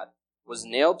of God, was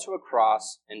nailed to a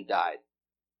cross and died.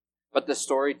 But the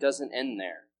story doesn't end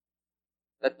there.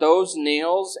 That those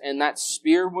nails and that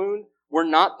spear wound were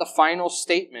not the final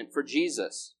statement for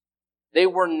Jesus. They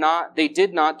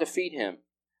did not defeat him.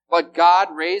 But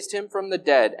God raised him from the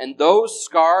dead, and those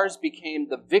scars became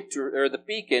the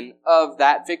beacon of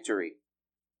that victory.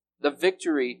 That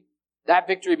victory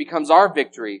becomes our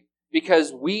victory,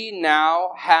 because we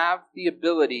now have the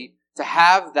ability to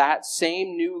have that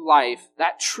same new life,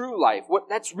 that true life.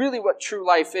 That's really what true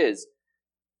life is,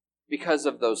 because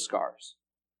of those scars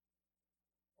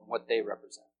and what they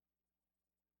represent.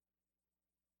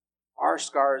 Our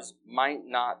scars might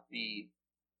not be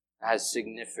as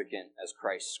significant as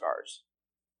Christ's scars,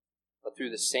 but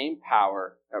through the same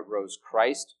power that rose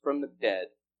Christ from the dead,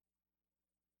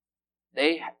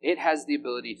 it has the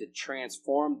ability to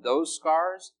transform those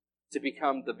scars to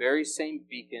become the very same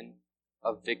beacon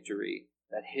of victory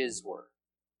that his were.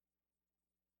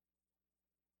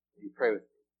 Will you pray with me?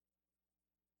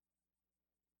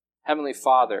 Heavenly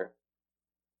Father,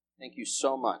 thank you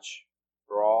so much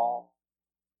for all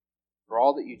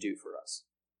that you do for us.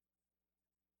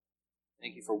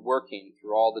 Thank you for working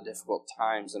through all the difficult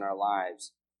times in our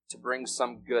lives to bring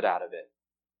some good out of it.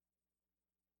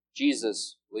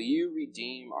 Jesus, will you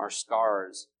redeem our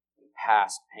scars and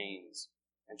past pains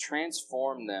and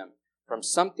transform them from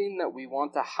something that we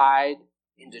want to hide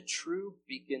into true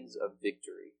beacons of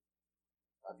victory,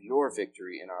 of your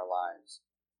victory in our lives.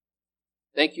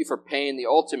 Thank you for paying the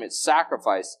ultimate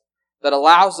sacrifice that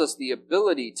allows us the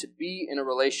ability to be in a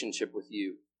relationship with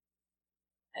you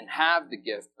and have the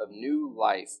gift of new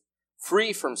life,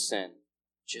 free from sin,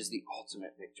 which is the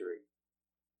ultimate victory.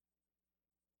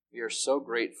 We are so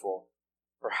grateful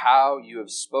for how you have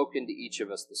spoken to each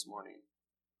of us this morning.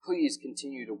 Please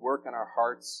continue to work on our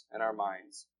hearts and our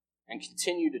minds, and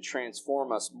continue to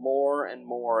transform us more and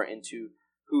more into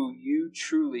who you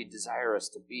truly desire us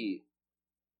to be.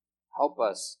 Help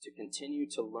us to continue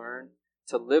to learn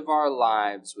to live our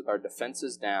lives with our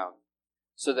defenses down,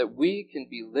 so that we can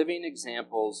be living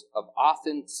examples of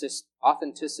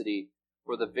authenticity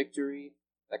for the victory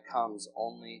that comes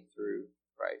only through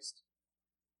Christ.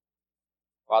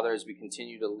 Father, as we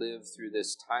continue to live through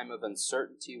this time of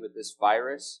uncertainty with this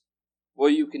virus, will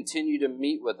you continue to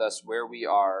meet with us where we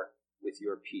are with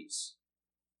your peace?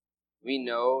 We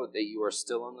know that you are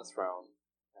still on the throne,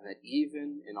 and that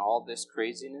even in all this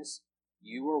craziness,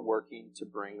 you are working to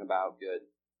bring about good.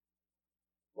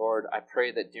 Lord, I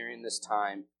pray that during this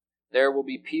time, there will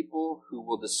be people who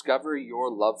will discover your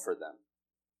love for them.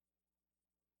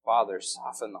 Father,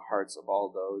 soften the hearts of all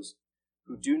those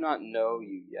who do not know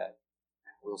you yet,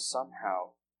 and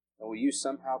will you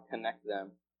somehow connect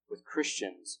them with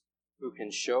Christians who can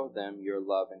show them your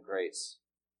love and grace.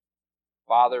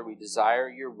 Father, we desire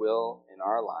your will in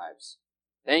our lives.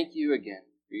 Thank you again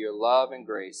for your love and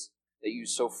grace that you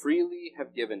so freely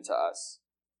have given to us.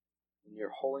 In your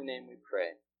holy name we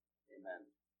pray. Amen.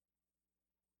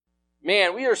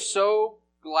 Man, we are so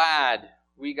glad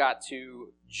we got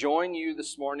to join you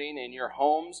this morning in your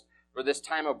homes for this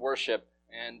time of worship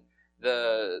and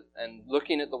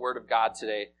looking at the Word of God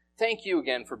today. Thank you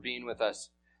again for being with us.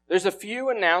 There's a few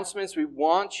announcements we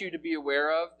want you to be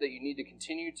aware of that you need to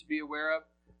continue to be aware of.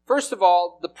 First of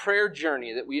all, the prayer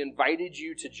journey that we invited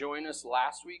you to join us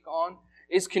last week on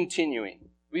is continuing.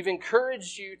 We've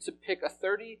encouraged you to pick a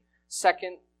 30-minute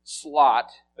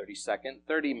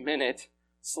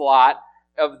slot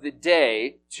of the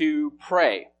day to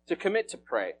pray, to commit to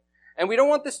pray. And we don't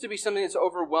want this to be something that's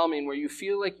overwhelming where you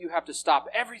feel like you have to stop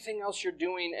everything else you're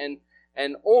doing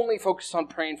and only focus on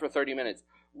praying for 30 minutes.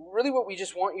 Really what we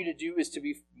just want you to do is to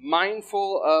be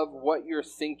mindful of what you're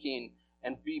thinking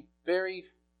and be very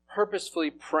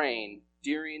purposefully praying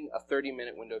during a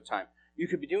 30-minute window of time. You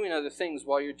could be doing other things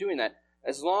while you're doing that,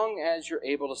 as long as you're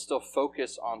able to still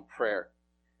focus on prayer.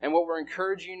 And what we're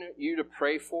encouraging you to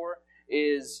pray for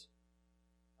is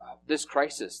this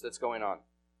crisis that's going on.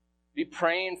 Be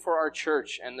praying for our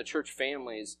church and the church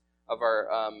families of our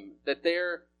that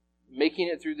they're making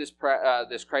it through this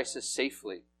crisis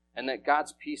safely, and that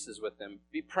God's peace is with them.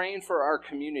 Be praying for our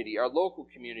community, our local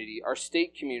community, our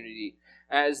state community,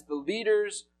 as the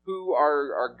leaders who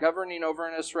are governing over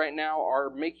us right now are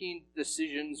making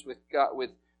decisions with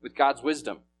God's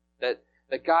wisdom, that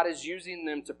God is using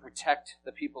them to protect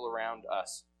the people around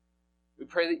us.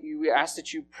 We ask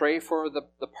that you pray for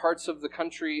the parts of the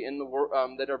country in the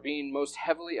world that are being most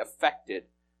heavily affected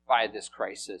by this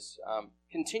crisis.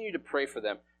 Continue to pray for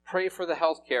them. Pray for the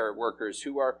healthcare workers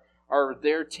who are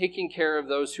there taking care of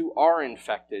those who are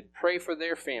infected. Pray for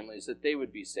their families that they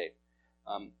would be safe.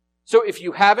 So if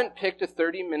you haven't picked a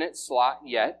 30-minute slot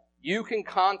yet, you can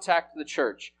contact the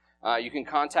church. You can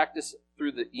contact us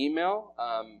through the email,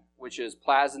 which is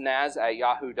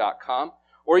plaznaz@yahoo.com.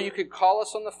 Or you could call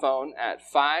us on the phone at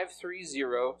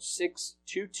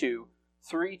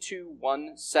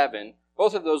 530-622-3217.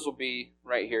 Both of those will be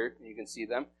right here. You can see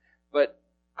them. But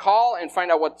call and find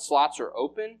out what slots are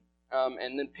open,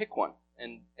 and then pick one.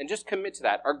 And just commit to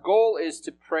that. Our goal is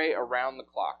to pray around the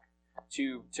clock,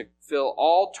 to fill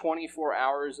all 24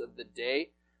 hours of the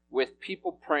day with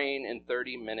people praying in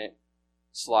 30-minute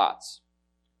slots.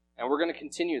 And we're going to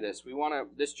continue this.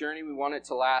 This journey, we want it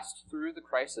to last through the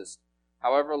crisis.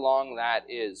 However long that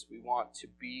is, we want to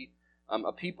be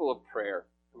a people of prayer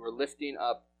who are lifting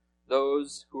up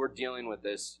those who are dealing with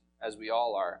this, as we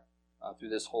all are, through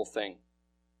this whole thing.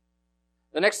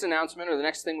 The next announcement, or the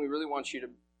next thing we really want you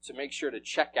to make sure to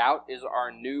check out, is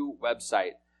our new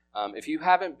website. If you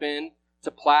haven't been to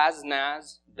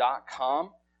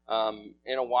plaznaz.com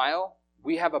in a while,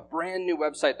 we have a brand new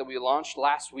website that we launched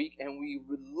last week, and we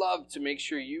would love to make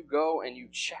sure you go and you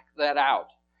check that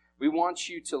out. We want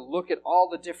you to look at all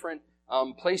the different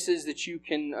places that you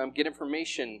can get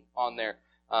information on there.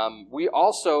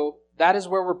 That is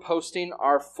where we're posting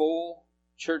our full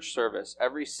church service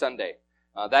every Sunday.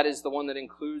 That is the one that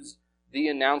includes the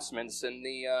announcements and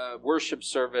the worship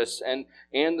service and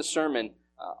the sermon.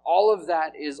 All of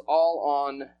that is all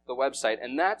on the website,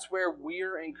 and that's where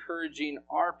we're encouraging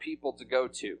our people to go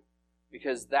to,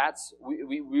 because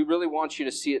we really want you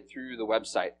to see it through the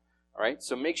website. All right,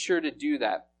 so make sure to do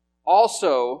that.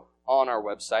 Also, on our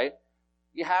website,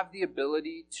 you have the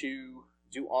ability to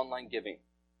do online giving.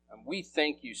 We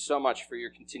thank you so much for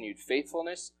your continued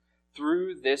faithfulness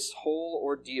through this whole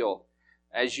ordeal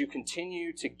as you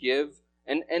continue to give.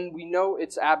 And we know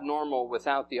it's abnormal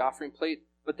without the offering plate,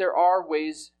 but there are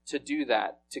ways to do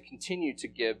that, to continue to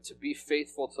give, to be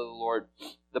faithful to the Lord.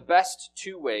 The best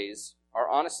two ways are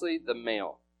honestly the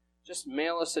mail. Just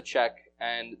mail us a check,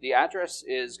 and the address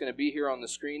is going to be here on the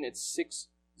screen. It's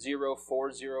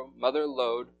 6040 Mother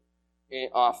Lode in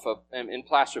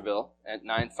Placerville at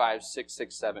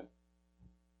 95667.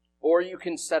 Or you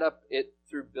can set up it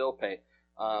through bill pay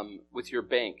with your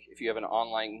bank. If you have an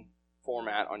online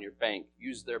format on your bank,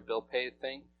 use their bill pay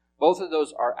thing. Both of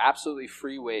those are absolutely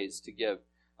free ways to give.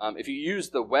 If you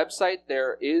use the website,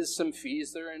 there is some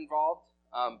fees that are involved,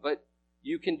 but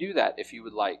you can do that if you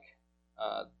would like.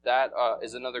 That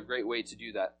is another great way to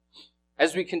do that.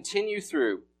 As we continue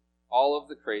through all of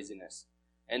the craziness,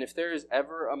 and if there is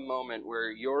ever a moment where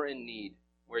you're in need,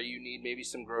 where you need maybe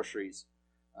some groceries,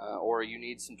 or you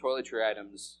need some toiletry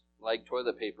items like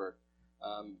toilet paper,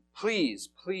 please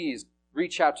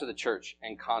reach out to the church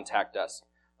and contact us.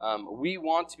 We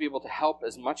want to be able to help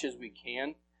as much as we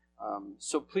can.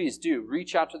 So please do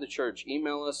reach out to the church,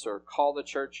 email us, or call the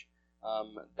church.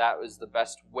 That is the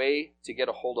best way to get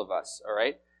a hold of us. All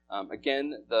right.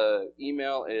 Again, the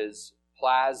email is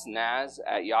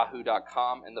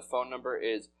plaznaz@yahoo.com, and the phone number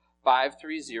is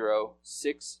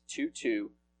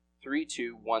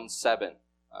 530-622-3217.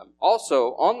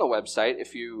 Also, on the website,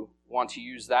 if you want to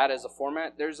use that as a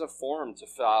format, there's a form to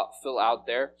fill out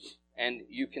there, and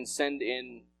you can send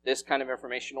in this kind of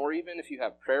information, or even if you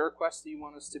have prayer requests that you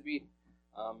want us to be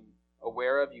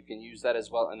aware of, you can use that as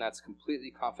well, and that's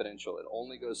completely confidential. It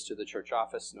only goes to the church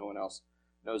office. No one else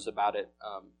knows about it.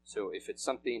 So if it's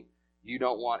something you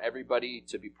don't want everybody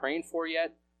to be praying for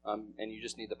yet, and you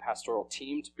just need the pastoral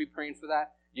team to be praying for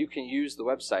that, you can use the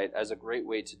website as a great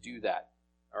way to do that.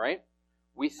 All right?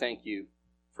 We thank you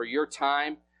for your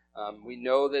time. We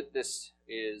know that this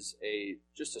is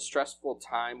just a stressful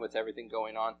time with everything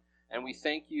going on, and we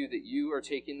thank you that you are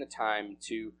taking the time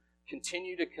to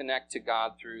continue to connect to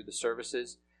God through the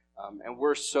services, and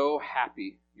we're so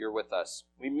happy you're with us.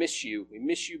 We miss you. We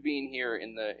miss you being here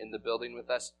in the building with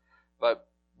us, but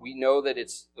we know that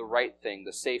it's the right thing,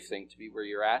 the safe thing to be where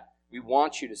you're at. We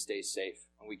want you to stay safe.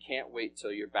 and we can't wait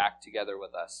till you're back together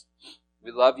with us.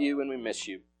 We love you and we miss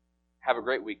you. Have a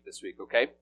great week this week, okay?